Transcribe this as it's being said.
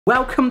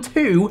Welcome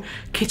to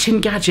Kitchen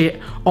Gadget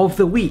of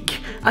the Week,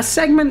 a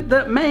segment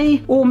that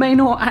may or may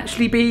not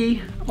actually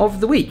be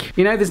of the week.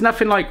 You know, there's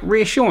nothing like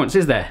reassurance,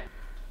 is there?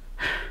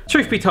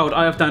 Truth be told,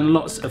 I have done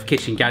lots of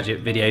kitchen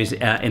gadget videos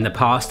in the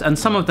past, and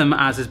some of them,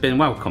 as has been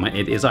well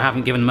commented, is I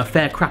haven't given them a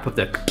fair crap of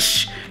the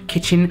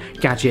Kitchen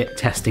Gadget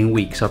Testing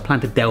Week, so I plan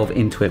to delve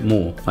into it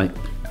more.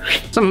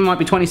 Some of them might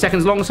be 20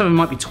 seconds long, some of them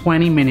might be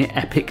 20-minute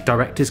epic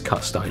director's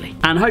cut styling.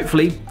 And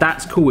hopefully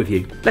that's cool with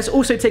you. Let's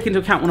also take into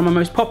account one of my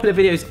most popular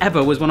videos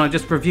ever was when I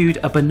just reviewed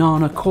a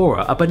banana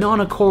corer. A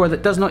banana corer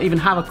that does not even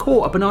have a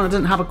core. A banana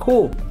doesn't have a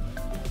core.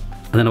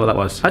 I don't know what that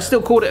was. I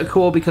still called it a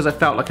core because I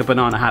felt like a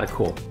banana had a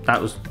core. That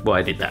was why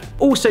I did that.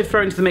 Also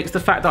throw into the mix the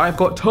fact that I've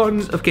got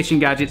tons of kitchen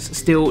gadgets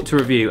still to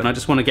review and I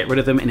just want to get rid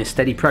of them in a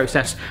steady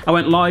process. I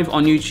went live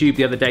on YouTube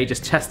the other day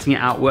just testing it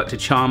out, worked a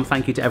charm.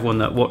 Thank you to everyone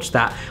that watched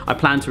that. I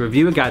plan to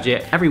review a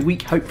gadget every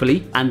week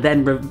hopefully and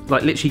then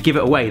like literally give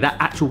it away, that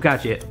actual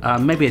gadget,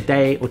 maybe a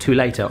day or two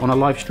later on a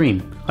live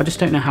stream. I just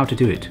don't know how to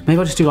do it. Maybe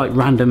I'll just do like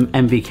random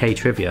MVK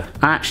trivia.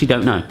 I actually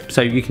don't know,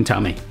 so you can tell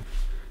me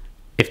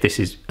if this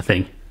is a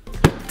thing.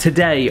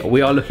 Today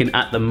we are looking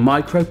at the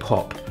Micro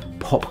Pop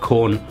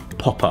Popcorn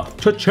Popper.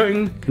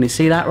 Cha-ching! Can you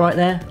see that right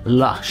there?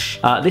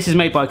 Lush. This is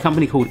made by a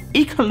company called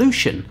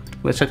Ecolution,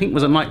 which I think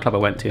was a nightclub I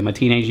went to in my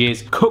teenage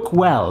years. Cook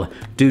well,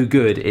 do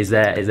good is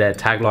their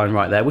tagline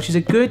right there, which is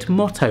a good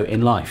motto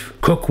in life.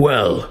 Cook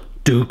well,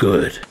 do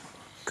good.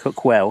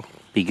 Cook well,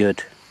 be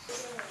good.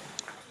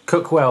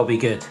 Cook well, be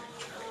good.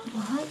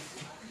 What?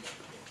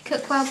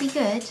 Cook well, be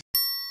good?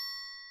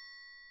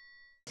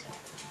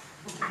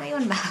 What are you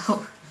on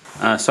about?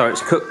 Sorry,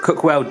 it's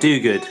cook well,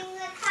 do good.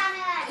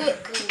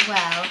 Cook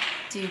well,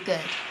 do good.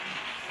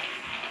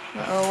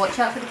 Uh-oh, watch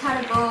out for the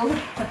cannibal.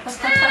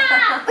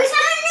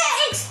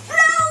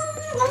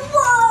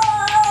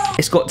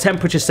 It's got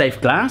temperature safe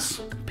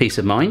glass, peace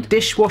of mind.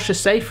 Dishwasher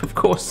safe, of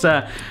course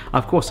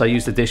I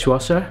use the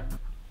dishwasher.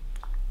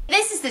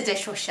 This is the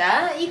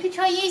dishwasher. You could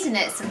try using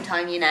it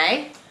sometime, you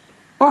know.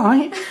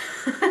 Alright.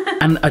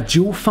 And a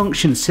dual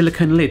function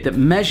silicone lid that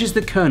measures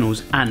the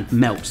kernels and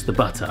melts the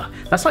butter.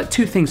 That's like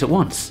two things at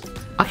once.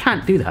 I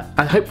can't do that.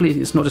 Hopefully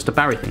it's not just a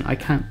Barry thing. I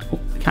can't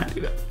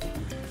do that.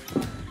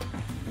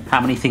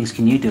 How many things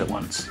can you do at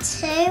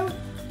once? 2.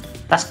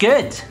 That's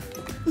good.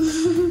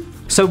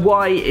 So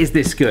why is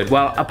this good?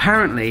 Well,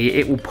 apparently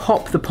it will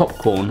pop the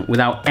popcorn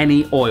without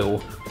any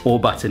oil or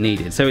butter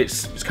needed. So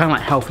it's kind of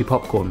like healthy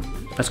popcorn.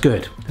 That's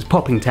good. It's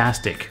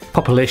popping-tastic.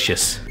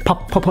 Popalicious.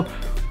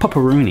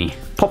 Popperoonie.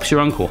 Pops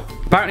your uncle.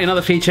 Apparently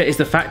another feature is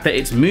the fact that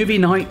it's movie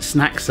night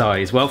snack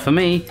size. Well, for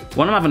me,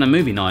 when I'm having a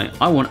movie night,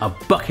 I want a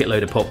bucket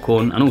load of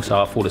popcorn and also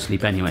I'll fall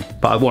asleep anyway.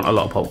 But I want a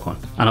lot of popcorn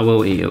and I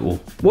will eat it all.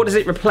 What does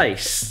it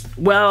replace?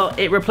 Well,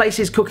 it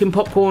replaces cooking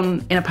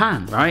popcorn in a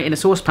pan, right? In a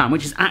saucepan,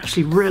 which is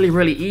actually really,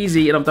 really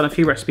easy. And I've done a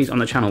few recipes on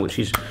the channel, which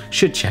you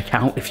should check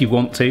out if you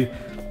want to.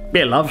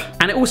 Bit of love.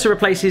 And it also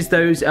replaces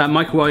those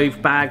microwave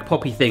bag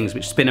poppy things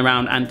which spin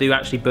around and do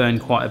actually burn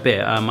quite a bit.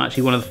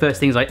 Actually one of the first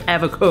things I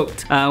ever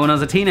cooked when I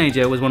was a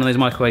teenager was one of those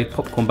microwave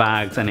popcorn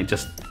bags and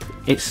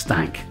it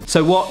stank.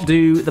 So what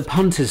do the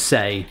punters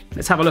say?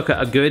 Let's have a look at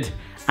a good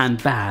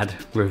and bad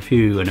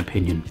review and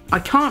opinion. I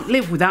can't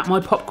live without my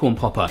popcorn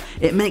popper.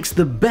 It makes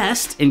the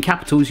best, in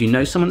capitals, you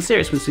know someone's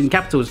serious with in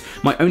capitals.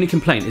 My only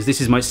complaint is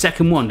this is my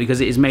second one because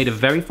it is made of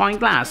very fine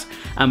glass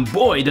and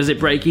boy does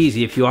it break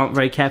easy if you aren't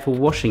very careful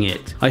washing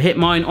it. I hit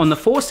mine on the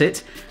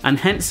faucet and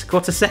hence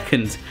got a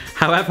second.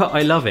 However,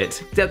 I love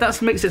it.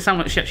 That makes it sound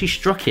like she actually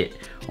struck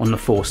it on the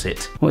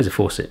faucet. What is a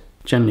faucet?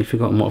 Generally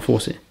forgotten what a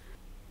faucet.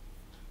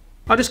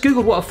 I just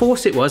googled what a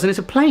faucet was and it's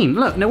a plane.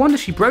 Look, no wonder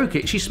she broke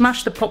it. She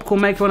smashed the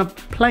popcorn maker on a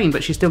plane,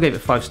 but she still gave it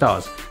 5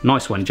 stars.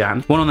 Nice one,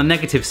 Jan. One on the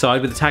negative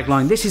side with the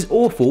tagline, "This is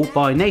awful"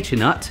 by Nature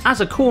Nut. As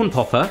a corn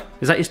popper,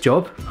 is that his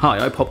job?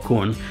 Hi, I pop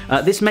corn.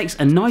 This makes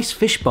a nice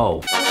fish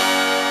bowl.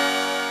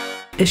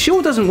 It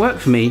sure doesn't work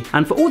for me,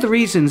 and for all the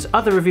reasons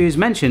other reviewers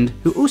mentioned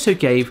who also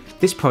gave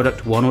this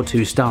product 1 or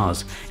 2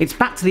 stars. It's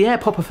back to the air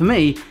popper for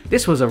me.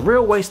 This was a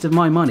real waste of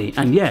my money,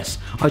 and yes,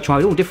 I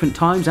tried all different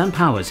times and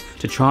powers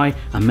to try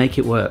and make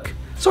it work.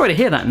 Sorry to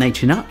hear that,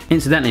 Nature Nut.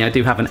 Incidentally, I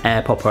do have an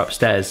air popper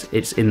upstairs.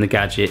 It's in the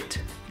gadget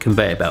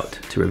conveyor belt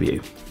to review.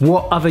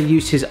 What other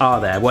uses are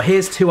there? Well,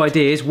 here's 2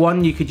 ideas.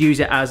 One, you could use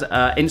it as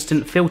an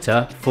instant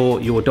filter for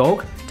your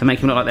dog to make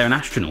him look like they're an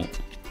astronaut.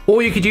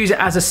 Or you could use it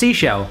as a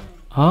seashell.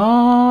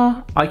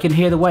 Ah, I can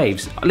hear the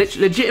waves.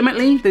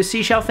 Legitimately, the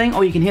seashell thing,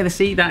 oh, you can hear the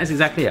sea, that is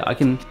exactly it.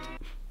 You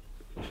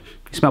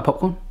smell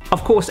popcorn?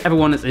 Of course,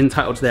 everyone is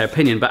entitled to their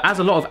opinion, but as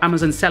a lot of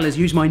Amazon sellers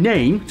use my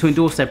name to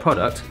endorse their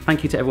product,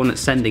 thank you to everyone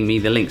that's sending me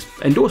the links.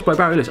 Endorsed by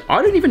Barry Lewis.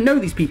 I don't even know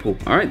these people,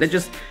 all right? They're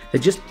just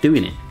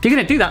doing it. If you're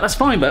gonna do that, that's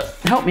fine, but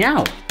help me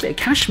out. Bit of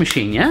cash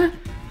machine, yeah?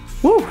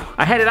 Woo!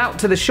 I headed out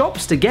to the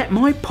shops to get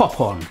my pop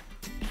on.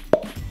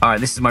 All right,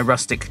 this is my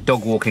rustic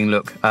dog walking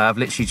look. I've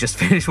literally just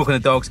finished walking the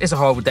dogs. It's a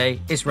horrible day,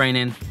 it's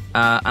raining,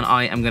 and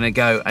I am gonna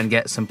go and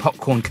get some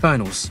popcorn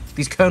kernels.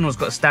 These kernels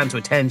got to stand to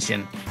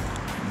attention.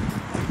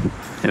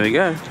 Here we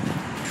go.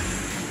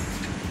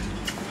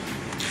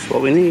 That's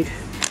what we need.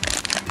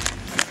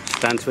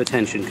 Stand to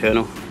attention,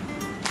 Colonel.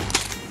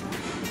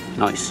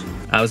 Nice.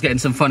 I was getting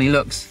some funny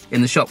looks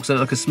in the shop because I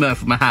look like a Smurf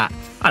with my hat.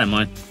 I don't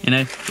mind, you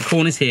know, the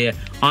corn is here.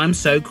 I'm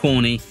so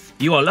corny.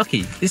 You are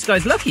lucky. This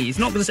guy's lucky. He's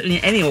not going to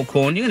be any old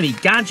corn. You're going to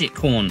be gadget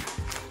corn.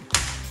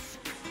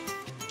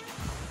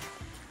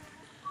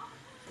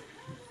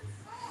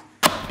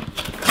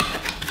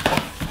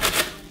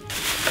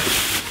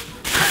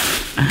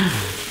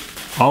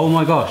 Oh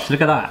my gosh,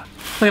 look at that.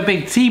 Like a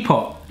big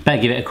teapot.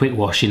 Better give it a quick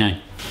wash, you know.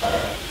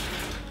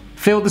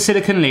 Fill the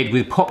silicone lid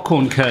with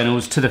popcorn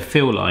kernels to the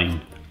fill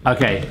line.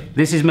 Okay,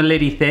 this is my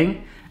liddy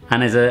thing,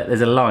 and there's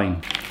a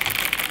line.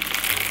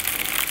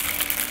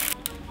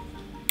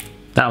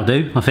 That'll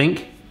do, I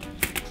think.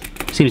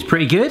 Seems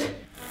pretty good.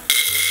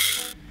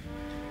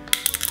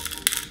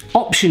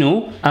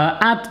 Optional,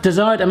 add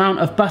desired amount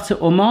of butter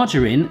or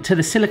margarine to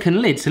the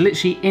silicone lid. So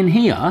literally in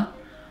here,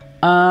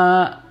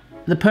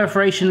 the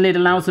perforation lid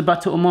allows the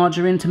butter or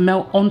margarine to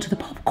melt onto the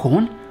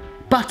popcorn.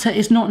 Butter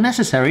is not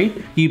necessary.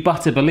 You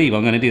butter believe.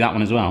 I'm going to do that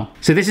one as well.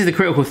 So this is the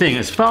critical thing.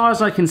 As far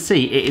as I can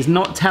see, it is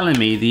not telling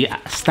me the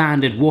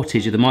standard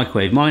wattage of the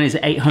microwave. Mine is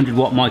an 800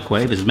 watt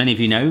microwave, as many of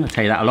you know. I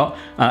tell you that a lot.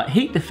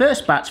 Heat the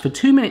first batch for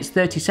 2 minutes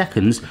 30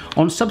 seconds.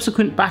 On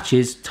subsequent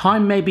batches,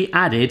 time may be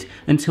added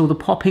until the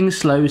popping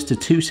slows to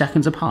 2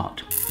 seconds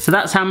apart. So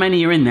that's how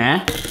many are in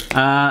there.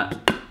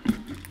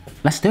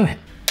 Let's do it.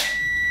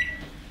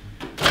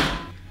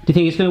 Do you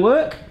think it's going to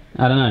work?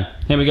 I don't know.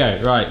 Here we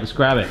go. Right, let's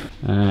grab it.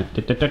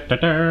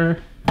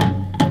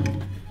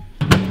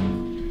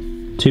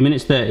 2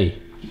 minutes 30.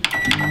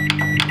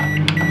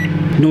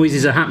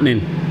 Noises are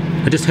happening.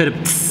 I just heard a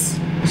psst.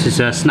 This is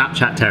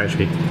Snapchat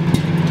territory.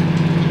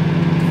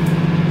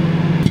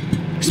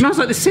 It smells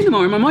like the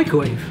cinema in my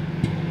microwave.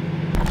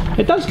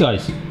 It does,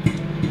 guys.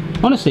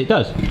 Honestly, it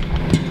does.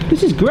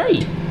 This is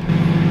great.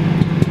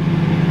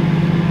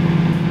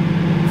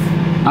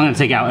 I'm going to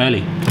take it out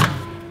early.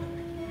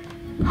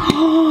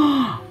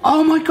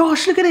 Oh my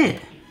gosh, look at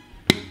it.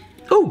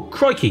 Oh,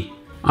 crikey.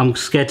 I'm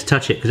scared to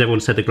touch it because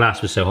everyone said the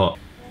glass was so hot.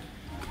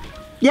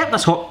 Yep,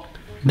 that's hot.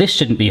 This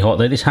shouldn't be hot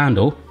though, this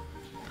handle.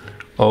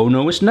 Oh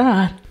no, it's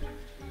not.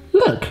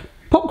 Look,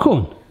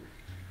 popcorn.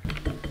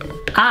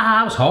 Ah,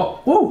 that was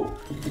hot. Whoa.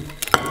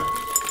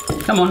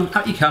 Come on,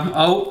 out you come.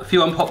 Oh, a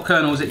few unpopped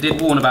kernels, it did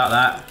warn about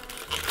that.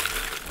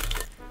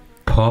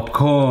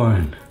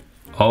 Popcorn.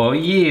 Oh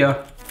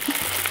yeah.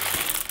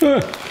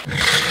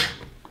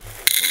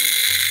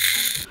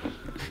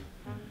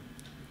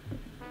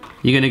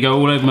 You're gonna go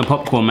all over my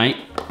popcorn, mate.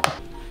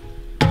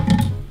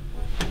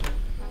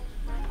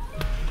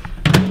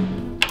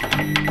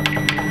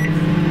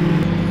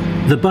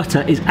 The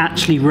butter is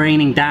actually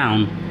raining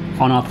down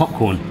on our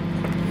popcorn.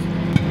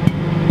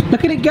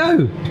 Look at it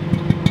go.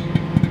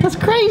 That's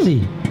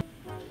crazy.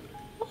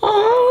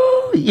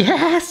 Oh,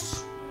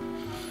 yes.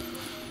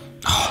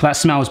 Oh, that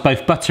smells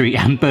both buttery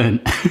and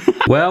burnt.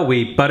 Well,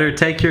 we better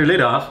take your lid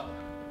off.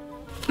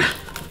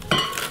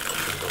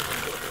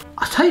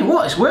 I'll tell you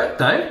what, it's worked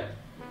though.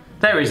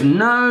 There is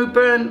no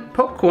burnt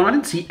popcorn. I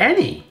didn't see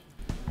any.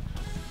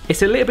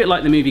 It's a little bit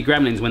like the movie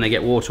Gremlins when they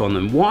get water on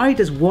them. Why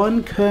does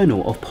one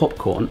kernel of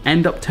popcorn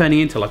end up turning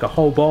into like a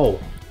whole bowl?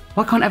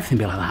 Why can't everything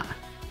be like that?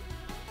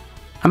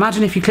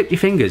 Imagine if you clipped your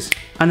fingers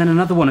and then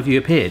another one of you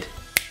appeared,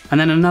 and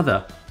then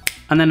another,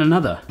 and then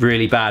another.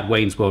 Really bad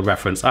Wayne's World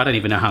reference. I don't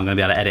even know how I'm gonna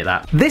be able to edit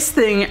that. This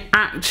thing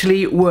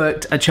actually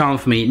worked a charm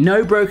for me.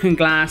 No broken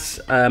glass.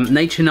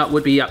 Nature Nut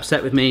would be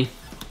upset with me.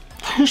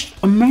 Just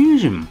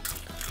amazing.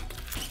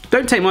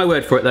 Don't take my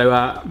word for it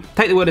though,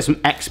 take the word of some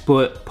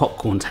expert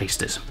popcorn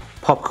tasters.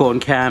 Popcorn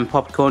can,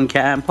 popcorn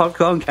can,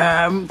 popcorn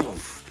can.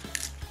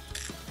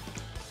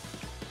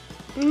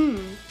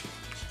 Mmm.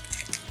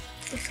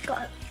 It's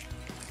got...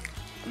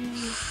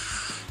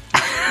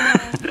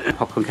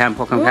 Popcorn can,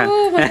 popcorn can.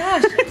 Oh my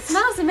gosh, it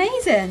smells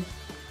amazing.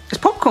 It's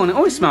popcorn, it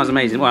always smells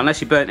amazing. Well,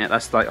 unless you burnt it,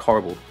 that's like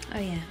horrible. Oh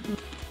yeah.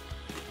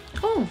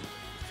 Oh,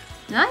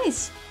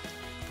 nice.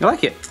 I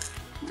like it.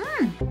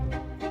 Mm.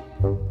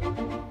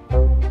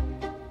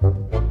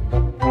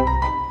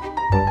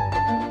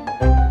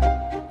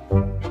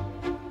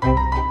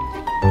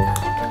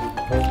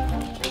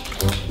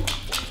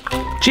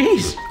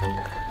 Jeez!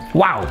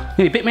 Wow,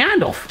 nearly bit my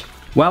hand off.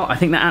 Well, I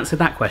think that answered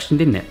that question,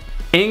 didn't it?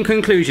 In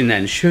conclusion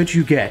then, should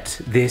you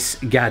get this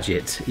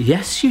gadget?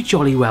 Yes, you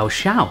jolly well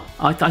shall.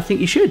 I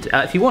think you should.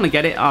 If you want to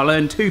get it, I'll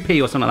earn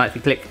 2p or something like that if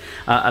you click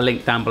a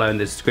link down below in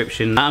the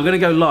description. I'm going to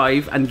go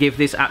live and give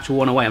this actual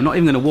one away. I'm not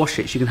even going to wash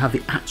it, so you can have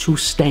the actual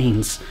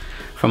stains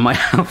from my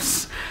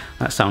house.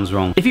 That sounds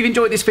wrong. If you've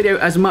enjoyed this video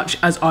as much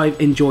as I've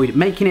enjoyed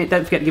making it,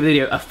 don't forget to give the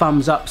video a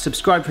thumbs up,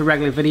 subscribe for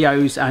regular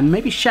videos, and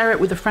maybe share it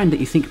with a friend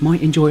that you think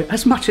might enjoy it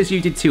as much as you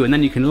did too, and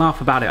then you can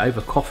laugh about it over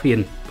coffee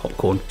and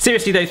popcorn.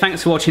 Seriously though,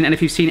 thanks for watching, and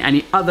if you've seen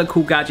any other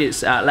cool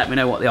gadgets, let me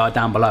know what they are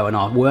down below and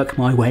I'll work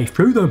my way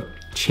through them.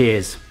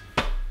 Cheers,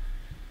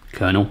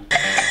 Colonel.